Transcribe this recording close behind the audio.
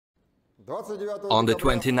On the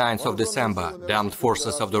 29th of December, the armed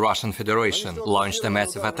forces of the Russian Federation launched a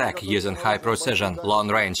massive attack using high-precision,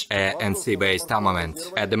 long-range air and sea-based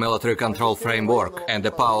armament at the military control framework and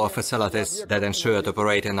the power facilities that ensured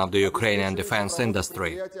operating of the Ukrainian defense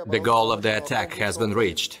industry. The goal of the attack has been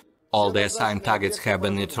reached. All the assigned targets have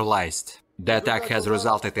been neutralized. The attack has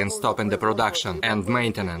resulted in stopping the production and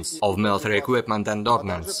maintenance of military equipment and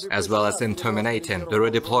ordnance, as well as in terminating the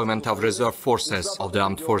redeployment of reserve forces of the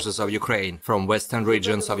armed forces of Ukraine from western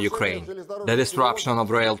regions of Ukraine. The disruption of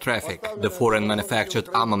rail traffic, the foreign manufactured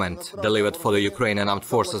armament delivered for the Ukrainian armed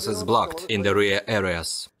forces is blocked in the rear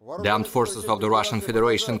areas. The armed forces of the Russian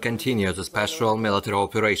Federation continue the special military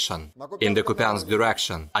operation. In the Kupiansk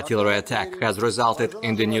direction, artillery attack has resulted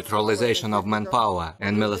in the neutralization of manpower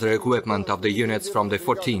and military equipment of the units from the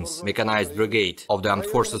 14th Mechanized Brigade of the Armed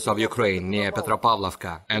Forces of Ukraine near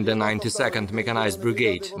Petropavlovka and the 92nd Mechanized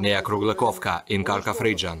Brigade near Kruglekovka in Kharkov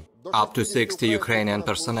region. Up to 60 Ukrainian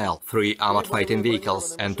personnel, 3 armored fighting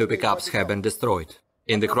vehicles and 2 pickups have been destroyed.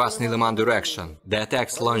 In the Krasny Liman direction, the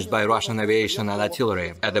attacks launched by Russian aviation and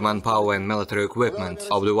artillery at the manpower and military equipment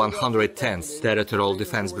of the 110th Territorial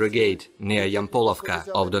Defense Brigade near Yampolovka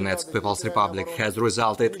of Donetsk People's Republic has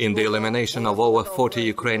resulted in the elimination of over 40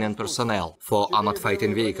 Ukrainian personnel, 4 armored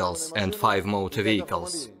fighting vehicles and 5 motor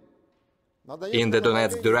vehicles. In the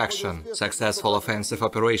Donetsk direction, successful offensive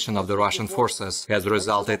operation of the Russian forces has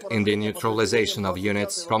resulted in the neutralization of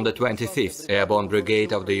units from the 25th Airborne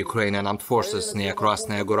Brigade of the Ukrainian Armed Forces near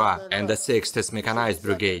Krasnaya Gora and the 60th Mechanized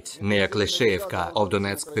Brigade near Klishevka of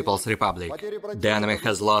Donetsk People's Republic. The enemy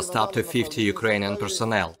has lost up to 50 Ukrainian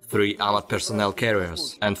personnel, 3 armored personnel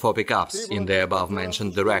carriers and 4 pickups in the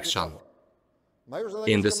above-mentioned direction.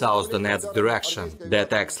 In the South Donetsk direction, the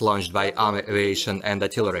attacks launched by army aviation and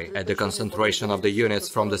artillery at the concentration of the units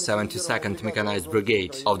from the 72nd Mechanized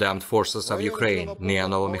Brigade of the Armed Forces of Ukraine near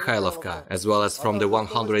Novomykhailovka, as well as from the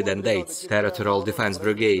 108th Territorial Defense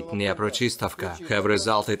Brigade near Prochistovka, have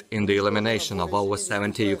resulted in the elimination of over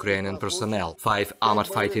 70 Ukrainian personnel, 5 armored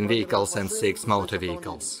fighting vehicles and 6 motor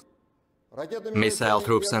vehicles. Missile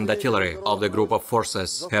troops and artillery of the group of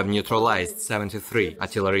forces have neutralized 73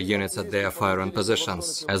 artillery units at their firing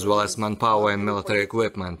positions, as well as manpower and military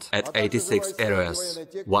equipment at 86 areas.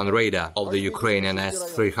 1 radar of the Ukrainian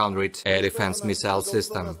S-300 air defense missile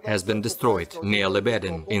system has been destroyed near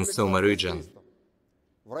Lebedin in Sumy region.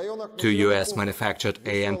 2 US-manufactured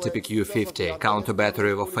AMTPQ-50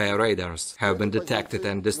 counter-battery warfare radars have been detected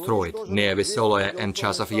and destroyed near Veselaya and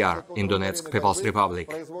Chasov Yar in Donetsk People's Republic.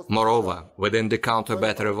 Moreover, within the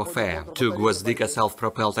counter-battery warfare, 2 Gvozdika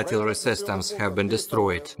self-propelled artillery systems have been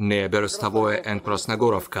destroyed near Berestovoye and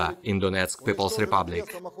Krasnogorovka in Donetsk People's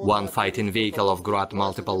Republic. 1 fighting vehicle of Grad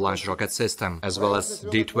multiple launch rocket system, as well as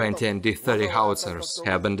D-20 and D-30 howitzers,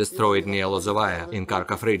 have been destroyed near Lozovaya in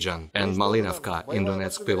Kharkov region and Malinovka in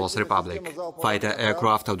Donetsk People's Republic. Fighter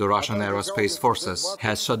aircraft of the Russian Aerospace Forces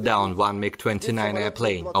has shot down 1 MiG-29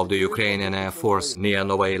 airplane of the Ukrainian Air Force near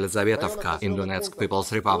Novaya Elizavetovka in Donetsk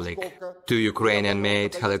People's Republic. 2 Ukrainian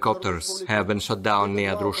Mi-8 helicopters have been shot down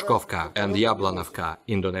near Drushkovka and Yablanovka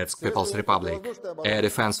in Donetsk People's Republic. Air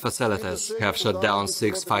defense facilities have shot down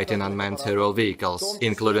 6 fighting unmanned aerial vehicles,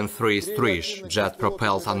 including 3 Strizh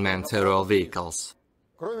jet-propelled unmanned aerial vehicles.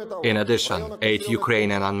 In addition, 8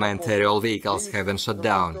 Ukrainian unmanned aerial vehicles have been shot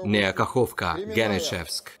down near Kakhovka,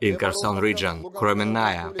 Genichevsk in Kherson region,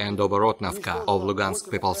 Kremenaya and Oborotnovka of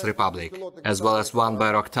Lugansk People's Republic, as well as 1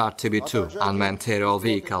 Bayraktar TB2 unmanned aerial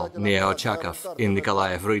vehicle near Ochakov in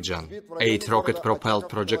Nikolaev region. 8 rocket-propelled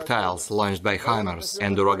projectiles launched by HIMARS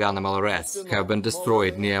and Uragan MLRS have been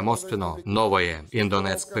destroyed near Mospino, Novoye in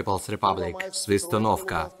Donetsk People's Republic,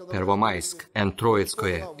 Svistonovka, Pervomaisk and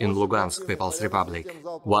Troitskoye in Lugansk People's Republic.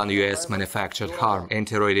 1 US-manufactured HARM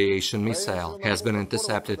anti-radiation missile has been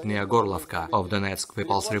intercepted near Gorlovka of Donetsk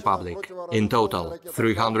People's Republic. In total,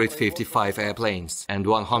 355 airplanes and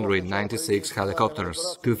 196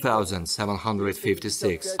 helicopters,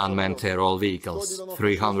 2,756 unmanned aerial vehicles,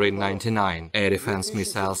 399 air defense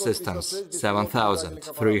missile systems,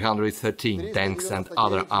 7,313 tanks and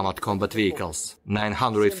other armored combat vehicles,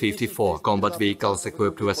 954 combat vehicles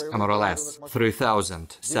equipped with MRLS,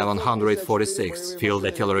 3,746 field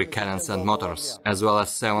artillery cannons and mortars, as well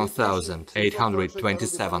as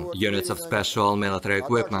 7,827 units of special military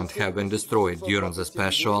equipment have been destroyed during the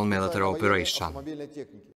special military operation.